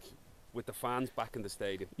league with the fans back in the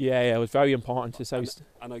stadium. Yeah, it was very important to say.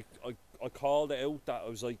 And I called it out that I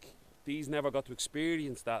was like, these never got to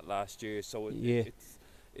experience that last year, so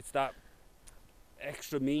it's that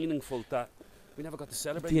extra meaningful that we never got to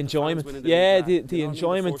celebrate the enjoyment. The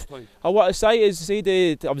Enjoyment. What I say is, see,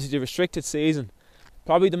 obviously the restricted season,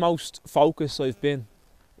 probably the most focused I've been,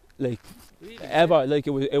 like, really? Ever. Like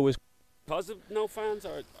it was. Because of no fans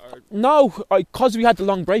or no, because we had the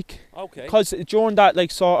long break. Okay. Because during that,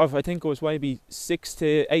 like, sort of, I think it was maybe 6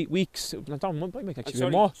 to 8 weeks. I don't know, might actually be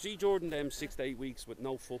more. See, Jordan, them 6 to 8 weeks with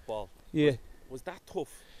no football. Yeah. Was that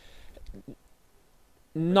tough?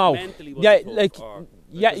 No. Mentally, was it tough,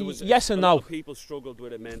 yes and no. People struggled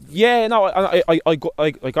with it mentally. Yeah, no, I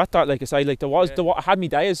got that. Like I say, like I had me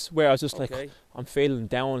days where I was just like, I'm feeling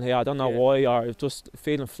down here. I don't know why, or just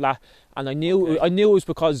feeling flat. And I knew it was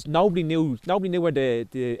because nobody knew where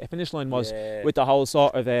the finish line was with the whole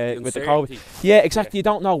sort of with the COVID. Yeah, exactly. You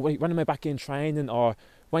don't know when am I back in training, or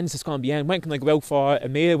when's this going to be end? When can I go out for a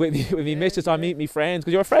meal with me missus or meet me friends?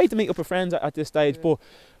 Because you're afraid to meet up with friends at this stage, but.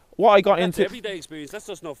 What I got into everyday experience.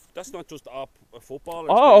 That's not just a footballer.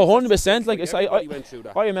 Oh, 100%. Like I went through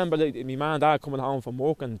that. I remember like my man and dad coming home from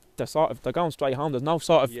work, and they're going straight home. There's no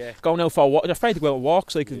sort of going out for a walk. They're afraid to go out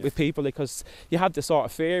walks with people, like, because you have this sort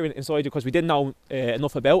of fear inside you, because we didn't know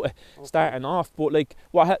enough about it starting off. But like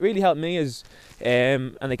what really helped me is,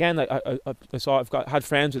 and again, like, I sort of had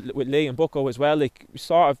friends with Lee and Bucko as well. Like, we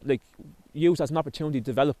sort of like used as an opportunity to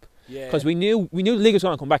develop, because we knew the league was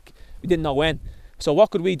going to come back. We didn't know when. So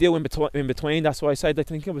what could we do in between? That's why I said, I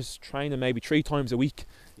think I was training maybe 3 times a week.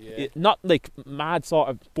 Yeah. Not like mad sort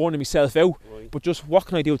of burning myself out, but just what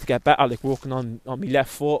can I do to get better? Like working on my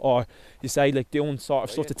left foot, or you say like doing sort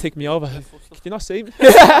of stuff to tick me over. Can you not see me?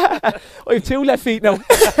 I have 2 left feet now.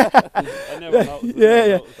 I never noticed.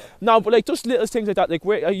 Yeah. No, but like just little things like that. Like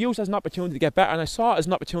I use it as an opportunity to get better, and I saw it as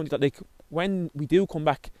an opportunity that like when we do come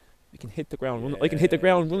back, we can hit the ground running. I can hit the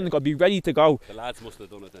ground running. Got to be ready to go. The lads must have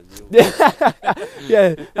done it then.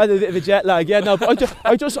 Yeah, had a bit of a jet lag. Yeah, no, but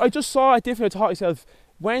I just saw it different. I thought to myself,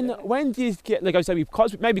 when do you get, like I said,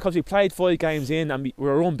 because we played 5 games in and we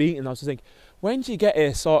were unbeaten. I was just thinking, when do you get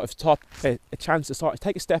a sort of a chance to sort of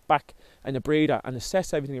take a step back and a breather and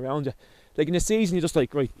assess everything around you? Like in the season, you're just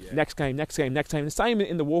like, right, next game. The same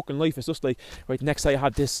in the working life. It's just like, right, next day I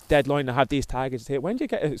have this deadline, I have these targets here. When do you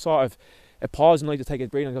get a sort of a pause and like to take a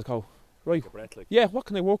breath and just go, right, what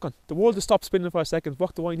can I work on? The world has stopped spinning for a second.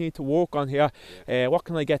 What do I need to work on here? What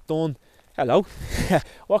can I get done? Hello.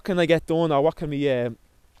 What can I get done, or what can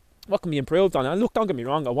be improved on? And look, don't get me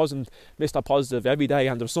wrong, I wasn't Mr. Positive every day,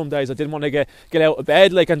 and there were some days I didn't want to get out of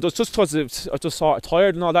bed, like, and just because I was just sort of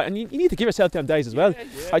tired and all that. And you need to give yourself them days as well.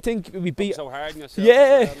 I think we beat so hard on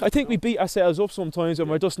yourself. I think we beat ourselves up sometimes when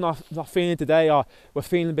we're just not feeling today, or we're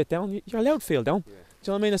feeling a bit down. You're allowed to feel down. Do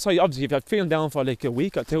you know what I mean? So obviously, if you're feeling down for like a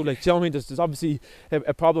week or 2, like, do you know what I mean? There's obviously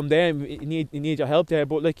a problem there. You need your help there.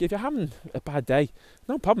 But like, if you're having a bad day,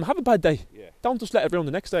 no problem. Have a bad day. Yeah. Don't just let it ruin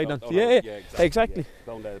the next day. Exactly. Yeah.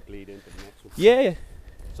 Don't let it bleed into the next one. Yeah.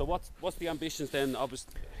 So what's the ambitions then?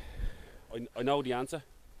 Obviously, I know the answer.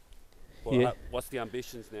 But what's the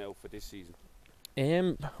ambitions now for this season?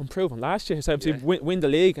 Improving last year. So obviously win the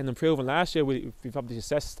league and improving last year. We've obviously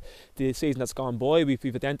assessed the season that's gone by.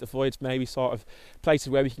 We've identified maybe sort of places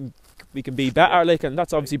where we can be better, like, and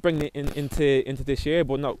that's obviously bringing it into this year.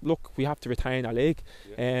 But no, look, we have to retain our league.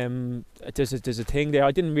 There's a thing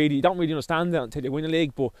there. Don't really understand that until you win the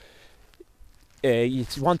league, but you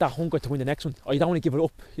want that hunger to win the next one, or you don't want to give it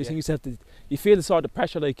up. You think yourself, you feel the sort of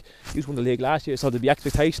pressure, like you won the league last year, so there'll be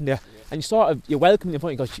expectation there, and you welcome the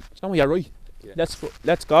point. You go, you know what, you're right.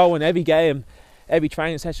 Let's go. And every game, every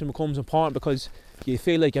training session becomes important, because you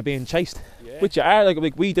feel like you're being chased, which you are.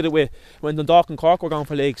 Like we did it when Dundalk and Cork were going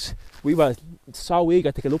for leagues. We were so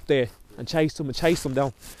eager to get up there and chase them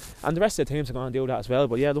down, and the rest of the teams are going to do that as well.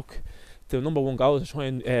 But yeah, look, the number one goal is to try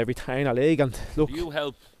and retain our league. And look, do you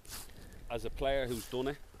help as a player who's done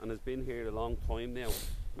it and has been here a long time now?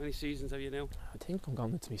 How many seasons have you now? I think I'm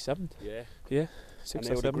going into my 7th. Yeah. 6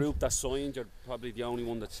 and or 7. The group that signed, you're probably the only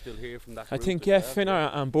one that's still here from that group. I think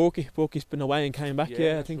Finner and Borky. Borky's been away and came back.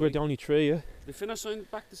 I think we're the only 3. Did Finner sign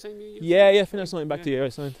back the same year? Yeah, Finner signed back the year I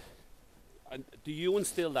signed. And do you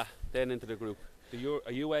instill that then into the group?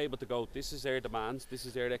 Are you able to go, this is their demands, this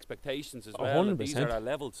is their expectations as well, 100%. And these are our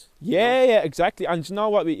levels? Yeah, exactly. And you know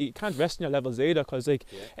what, you can't rest in your levels either, because like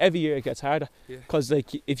every year it gets harder. Because like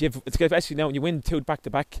especially now when you win 2 back to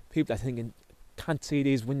back, people are thinking, can't see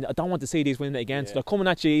these win. I don't want to see these winning again. So they're coming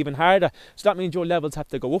at you even harder. So that means your levels have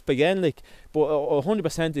to go up again. Like, but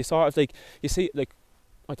 100% they sort of like, you see, like,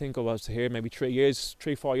 I think I was here maybe 4 years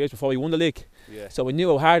before we won the league. Yeah. So we knew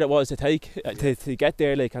how hard it was to take to get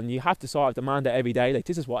there. Like, and you have to sort of demand it every day. Like,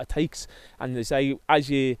 this is what it takes. And they say as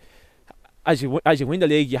you win the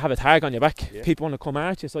league, you have a tag on your back. Yeah. People want to come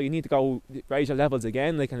at you, so you need to go raise your levels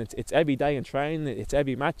again. Like, and it's every day in training. It's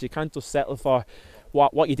every match. You can't just settle for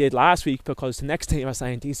what you did last week, because the next team are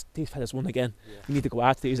saying these fellas won again. Yeah. You need to go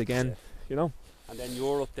after these again. Yeah. You know. And then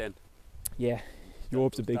Europe then. Yeah.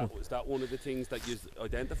 Europe's a big one. Was that one of the things that you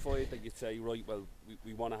identified, that you'd say, right, well,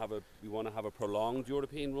 we want to have a prolonged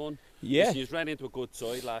European run? Yeah. You ran into a good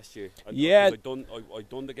side last year. I'd done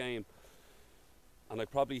the game, and they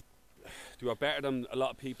were better than a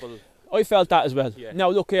lot of people. I felt that as well. Yeah. Now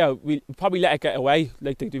look here, we probably let it get away.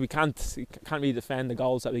 Like, we can't really defend the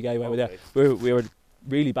goals that we gave away with there. We were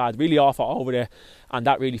really bad, really awful over there, and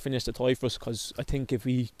that really finished the tie for us, because I think if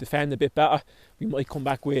we defend a bit better, we might come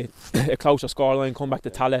back with a closer scoreline, come back to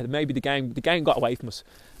Tallaght. Maybe the game got away from us,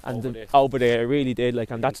 and over there it really did. Like,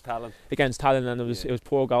 and against Tallaght, and it was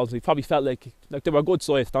poor goals. We probably felt like they were a good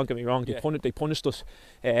side. Don't get me wrong, they punished us,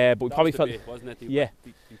 but we probably felt, wasn't it? They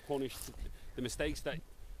punished the mistakes that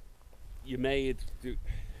you made.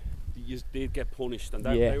 You did get punished, and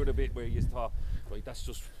they were the bit where you thought, right, that's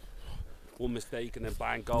just one mistake and then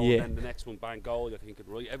bang goal, and then the next one bang goal. You're thinking,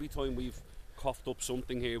 right, every time we've coughed up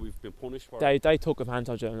something here, we've been punished for it. They took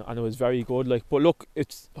advantage, and it was very good. Like, but look,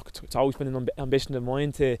 it's always been an ambition of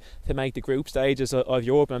mine to make the group stages of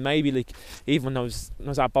Europe, and maybe, like, even when I was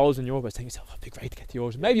at Bowls in Europe, I was thinking, oh, it'd be great to get to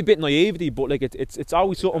Euros. Maybe a bit naivety, but like it's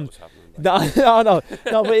always something. No.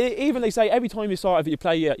 But even, like, say, every time you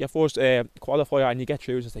play your first qualifier and you get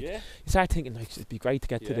through, it's like you start thinking, like, it'd be great to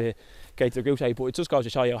get to the group stage. But it just goes to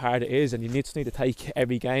show you how hard it is, and you just need to take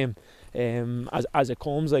every game as it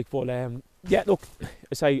comes. Like, but look,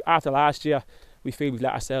 I say, after last year, we feel we've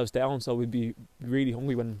let ourselves down, so we'd be really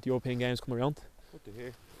hungry when the European games come around. Good to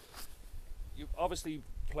hear. Obviously,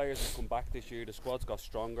 players have come back this year. The squad's got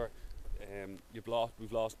stronger. We've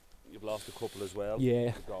lost a couple as well.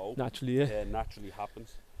 Yeah, naturally. Naturally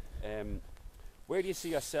happens. Where do you see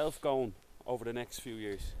yourself going over the next few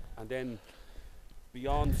years? And then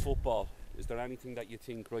beyond football, is there anything that you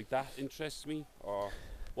think, right, that interests me? Or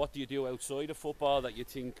what do you do outside of football that you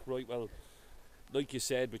think, right, well, like you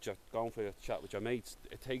said, with your going for a chat with your mates,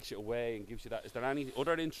 it takes you away and gives you that. Is there any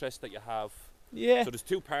other interest that you have? Yeah. So there's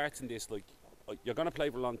two parts in this. Like, you're going to play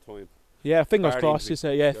for a long time. Yeah, fingers crossed. You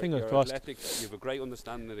say, yeah, fingers crossed. Athletic, you have a great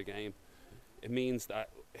understanding of the game. It means that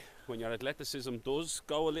when your athleticism does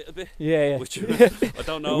go a little bit, which I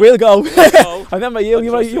don't know, it will go. I remember you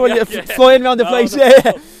were flying around the place.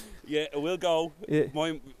 Yeah, it will go. Yeah.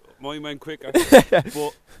 Mine went quicker,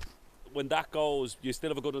 but when that goes, you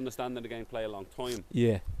still have a good understanding of the game. Play a long time.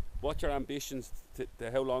 Yeah. What's your ambitions?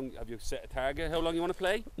 To how long have you set a target? How long you want to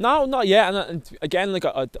play? No, not yet. And again, like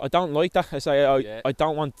I don't like that. I say I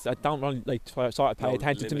don't want like to sort of pay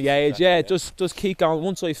attention to my age. Just keep going.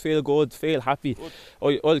 Once I feel good, feel happy,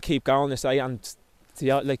 I'll keep going. I say, and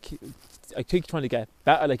like I keep trying to get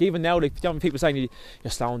better. Like, even now, like, people saying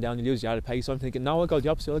you're slowing down, you lose your pace. So I'm thinking, no, I'll go the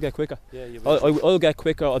opposite. I'll get quicker. Yeah, I'll get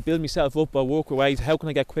quicker. I'll build myself up. I'll work with ways. How can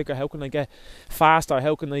I get quicker? How can I get faster?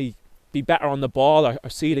 How can I be better on the ball, or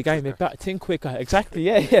see the game, better, think quicker? Exactly,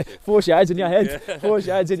 yeah. Force your heads in your head. Force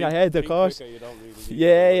your heads in your head, of course. Quicker, you don't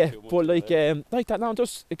really but like that now,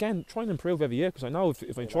 just again trying to improve every year, because I know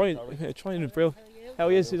if I try and improve, how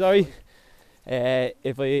are you? Sorry.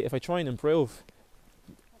 If I try and improve,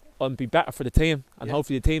 I'll be better for the team, and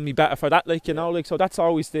hopefully the team be better for that. Like, you know, like, so that's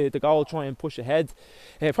always the goal. Try and push ahead.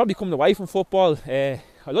 Probably coming away from football. I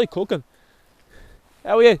like cooking.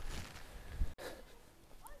 How are you?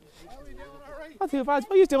 Not too bad.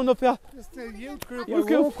 What are you doing up here? Just the youth group.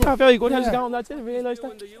 Very good. How's it going, lads? I didn't realise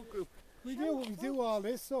that. We do all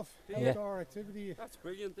this stuff. Outdoor activity. That's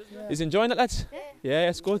brilliant, isn't it? Is he enjoying it, lads? Yeah,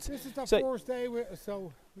 it's good. This is the first day with us,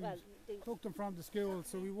 so we took them from the school,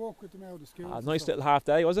 so we walk with them out of school. Nice little half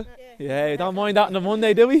day, was it? Yeah, don't mind that on a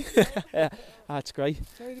Monday, do we? That's great.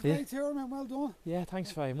 So you had a great tournament, well done. Yeah,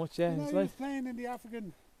 thanks very much. Yeah, you was playing in the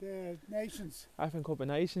African Nations. African Cup of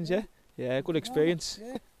Nations, yeah, good experience.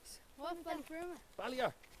 Yeah.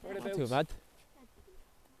 Ballier, not too bad.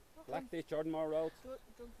 Blackditch, Jordanmore Road.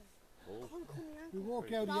 We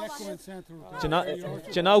walk out the Equine Centre.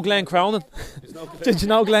 Do you know Glen Cronin? Did you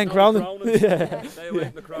know Glen Cronin? Yeah. Stay away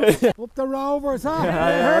from the Cronin. Up the Rovers, huh?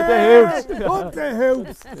 Up the hoops. Up the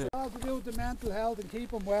hoops. All to do with the mental health and keep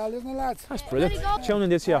them well, isn't it, lads? That's brilliant. Tuning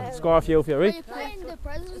this year, score a few for you, right? Are you playing the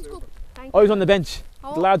President's Cup? I was on the bench.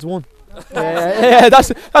 The lads won. Yeah,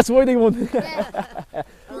 that's a worthy one.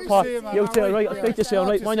 Paul, you too, right? I'll speak to you soon,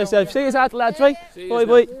 right? Mind yourself. See you at the lads, right?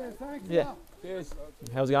 Bye. Yeah. Cheers.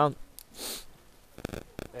 How's it going?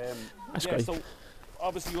 That's great. So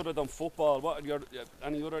obviously, other than football, what are your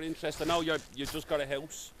any other interests? I know you just got a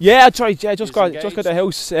house. Yeah, that's right. Yeah, just got a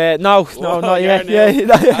house. No, not yet.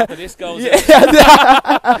 After this goes. Yeah,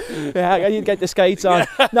 I need to get the skates on.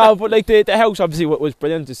 No, but like the house obviously was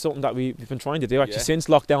brilliant. It's something that we've been trying to do actually since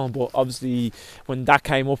lockdown. But obviously, when that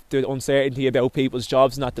came up, the uncertainty about people's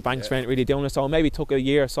jobs and that, the banks weren't really doing it. So maybe it took a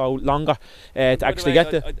year or so longer to actually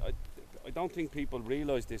get the. I don't think people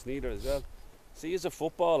realise this neither as well. See, as a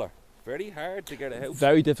footballer, very hard to get a house.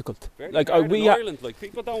 Very difficult. Very like hard in Ireland, like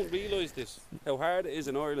people don't realise this, how hard it is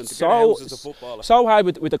in Ireland to get a house as a footballer. So hard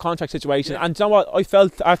with the contract situation. And you know what? I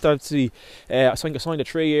felt after I signed a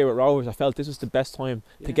 3-year with Rovers, I felt this was the best time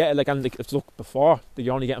to get it. Like, and look, before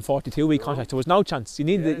you're only getting 42-week contract, there was no chance. You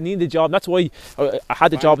needed the job. That's why I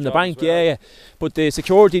had the job in the bank. Well. But the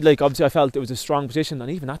security, like obviously, I felt it was a strong position, and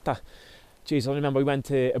even at that. Jeez, I remember we went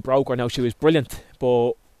to a broker. Now she was brilliant,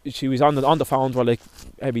 but she was on the phone for like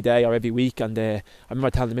every day or every week, and I remember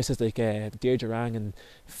telling the missus like Deirdre rang and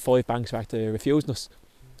 5 banks were actually refusing us,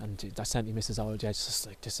 and that sent me missus over. Just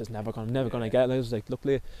like, this is never gonna get it. I was like, look,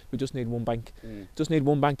 Leah, we just need one bank, just need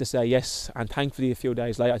one bank to say yes. And thankfully, a few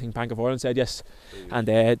days later, I think Bank of Ireland said yes, and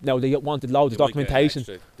now they wanted loads of documentation.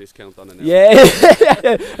 Discount on it now.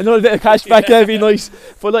 Yeah, another bit of cash back there, be nice.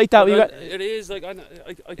 But like that, it is like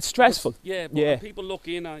it's stressful. But people look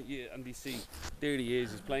in at you and they see there he is.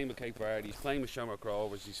 He's playing with Cape Verde. He's playing with Shamrock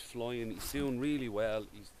Rovers. He's flying. He's doing really well.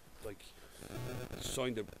 He's like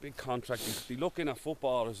signed a big contract. They look in at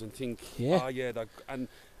footballers and think, and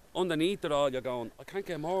underneath it all, you're going, I can't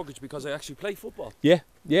get a mortgage because I actually play football. It's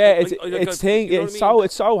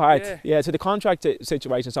so hard. So the contract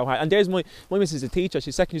situation is so hard. And there's my missus is a teacher.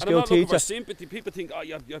 She's secondary school teacher. For sympathy, people think,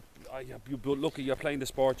 you're lucky, you're playing the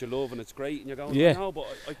sport you love and it's great, and you're going, no, but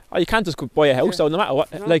you can't just buy a house though, no matter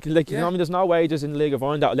what. Like you know, I mean, there's no wages in the League of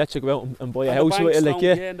Ireland that'll let you go out and buy a house with it. Like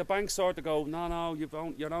and the banks sort of go, no,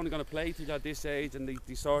 you're only going to play till you're this age, and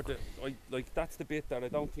they sort of like that's the bit that I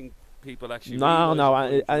don't think people actually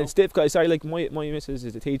and it's difficult. Sorry, like my missus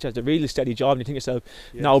is a teacher, it's a really steady job, and you think yourself,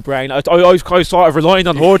 no brain. I was kind of sort of relying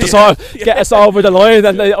on her to sort of get us over the line,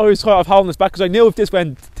 and I was sort of holding us back because I knew if this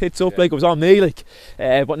went tits up, like it was on me, like.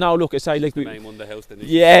 But now look, it's like the main one, the house.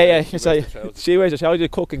 It's like she wears a shower, they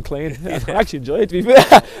cook and clean. I actually enjoy it. To be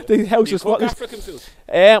fair, the house is what. African food.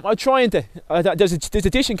 I'm trying to. There's a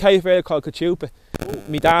dish in Cape Verde called cachupa.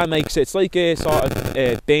 My dad makes it. It's like a sort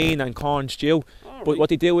of bean and corn stew. But what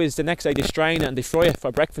they do is the next day they strain it and they fry it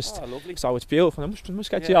for breakfast. Oh, lovely. So it's beautiful. I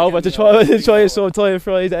must get you over to try it sometime,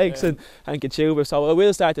 fried eggs and cachupa. So I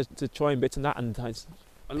will start to try bits and that. And like,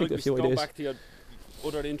 going back to your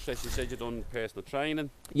other interests, you said you've done personal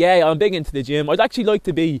training. Yeah, I'm big into the gym. I'd actually like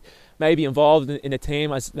to be maybe involved in a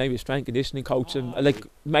team as maybe a strength conditioning coach, and like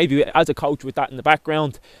maybe as a coach with that in the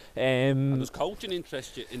background. And does coaching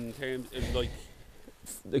interest you in terms of like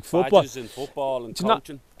football? Badges in football and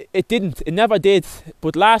coaching? It never did.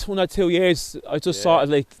 But last 1 or 2 years, I just sort of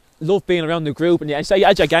like love being around the group, and you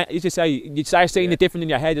start seeing it different in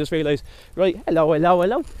your head. You just realise, right,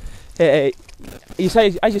 hello. You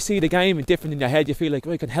say as you see the game different in your head, you feel like,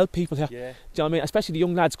 I can help people here. Do you know what I mean? Especially the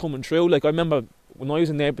young lads coming through. Like I remember when I was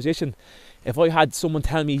in their position, if I had someone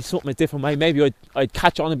tell me something a different way, maybe I'd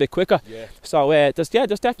catch on a bit quicker. So there's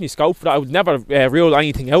definitely scope for that. I would never rule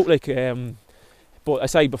anything out. Like but I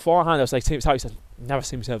say beforehand, I was like, sorry, I never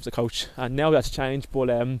see myself as a coach, and now that's changed. But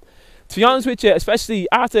to be honest with you, especially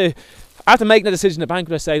after making the decision in the bank,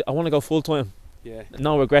 when I said I want to go full time,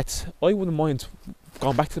 no regrets. I wouldn't mind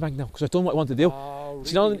going back to the bank now because I've done what I want to do. Oh,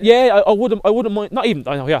 really? You know, I wouldn't mind. Not even,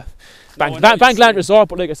 I know, bank land resort,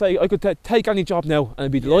 but like I say, I could take any job now, and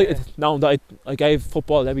I'd be delighted knowing that I gave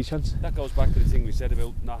football every chance. That goes back to the thing we said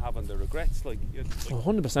about not having the regrets.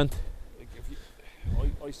 100%.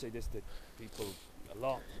 Like I say this to people a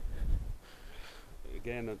lot.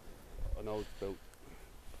 Again, I know it's about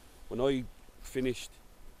when I finished,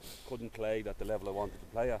 couldn't play at the level I wanted to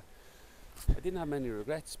play at. I didn't have many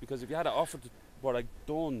regrets, because if you had offered what I'd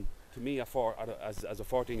done to me as a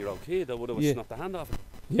 14-year-old kid, I would have snapped the hand off it.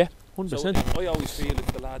 Yeah, 100%. So I always feel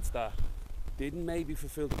it's the lads that didn't maybe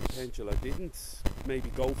fulfil the potential, or didn't maybe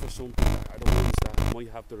go for something, are the ones that might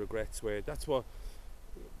have the regrets. Where that's what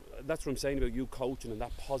I'm saying about you coaching, and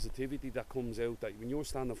that positivity that comes out, that when you're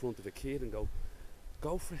standing in front of a kid and go,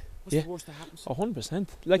 go for it. What's the worst that happens? 100%.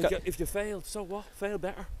 Like if you fail, so what? Fail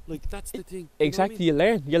better. Like that's the thing. Exactly. You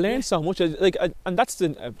learn so much. Like, and that's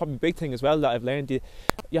the probably big thing as well that I've learned.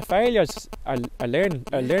 Your failures are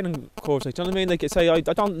learning curves. Like, do you know what I mean? Like, say I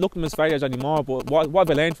don't look at them as failures anymore. But what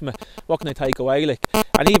have I learned from it? What can I take away? Like,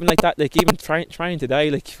 and even like that. Like, even trying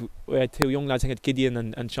today. Like, we had 2 young lads. I think Gideon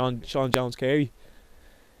and Sean Jones Carey.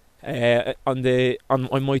 On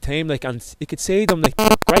my team, like, and you could see them, like,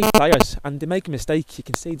 great players, and they make a mistake. You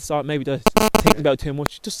can see the sort maybe they're thinking about too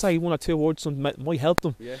much. Just say 1 or 2 words, something might help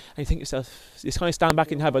them. And you think to yourself, you just kind of stand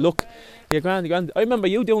back and have a look. You're grand. I remember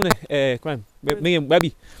you doing it, Graham, with me and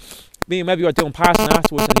Webby. Me and Webby were doing passing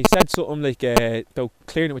afterwards, and he said something like about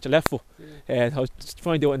clearing it with your left foot. I was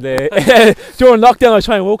trying to do it in during lockdown. I was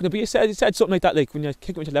trying to walk it, but he said something like that, like when you're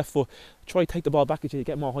kicking with your left foot, try to take the ball back at you,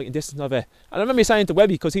 get more height and distance of it. And I remember you saying to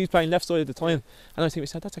Webby, because he was playing left side at the time, and I think he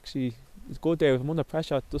said that's actually good there. If I'm under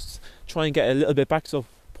pressure, just try and get a little bit back, so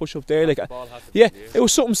push up there. Like, it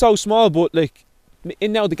was something so small, but like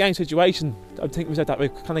in now the game situation, I think we said that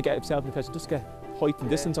like kind of get himself in the pressure, just get height and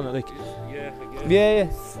distance on it. Like, yeah.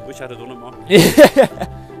 Wish I'd have done it more.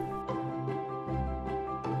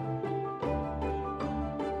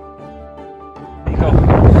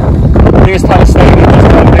 There's Tallaght Stadium just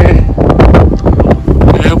down there.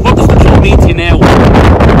 What does the club mean to you now?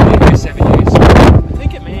 In 7 years. I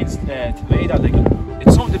think it means to me that like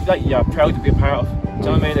it's something that you're proud to be a part of. Do you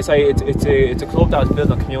know what I mean? It's a club that is built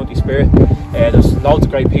on community spirit. There's loads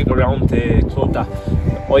of great people around the club that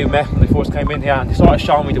I met when I first came in here, and they sort of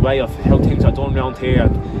showed me the way of how things are done around here.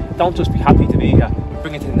 And don't just be happy to be here,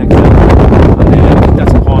 bring it to the next level. And I think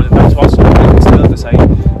that's important. That's what's still to say.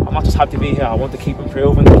 I'm not just happy to be here. I want to keep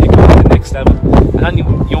improving, keep going to the next level. And any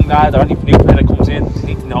young lad or any new player that comes in,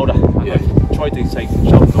 they need to know that. And I try to show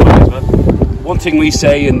them the way as well. One thing we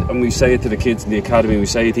say, and we say it to the kids in the academy, we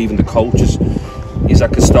say it to even the coaches, is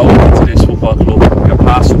that custodian to this football club. You're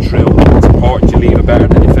passing through. It's important you leave it better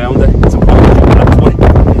than you found it. It's important you add to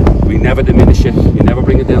it. We never diminish it. You never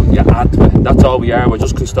bring it down. You add to it. That's all we are. We're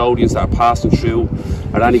just custodians that are passing through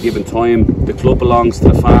at any given time. The club belongs to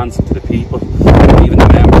the fans and to the people, and even the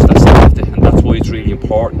members that serve it, and that's why it's really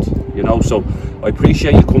important. You know, so I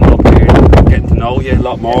appreciate you coming up here and getting to know you a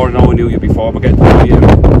lot more. I know I knew you before, but getting to know you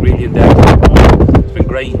really in depth. It's been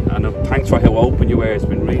great, and thanks for how open you were. It's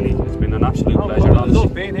been an absolute pleasure. I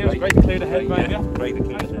love being here. It's great to clear the head, man. Great to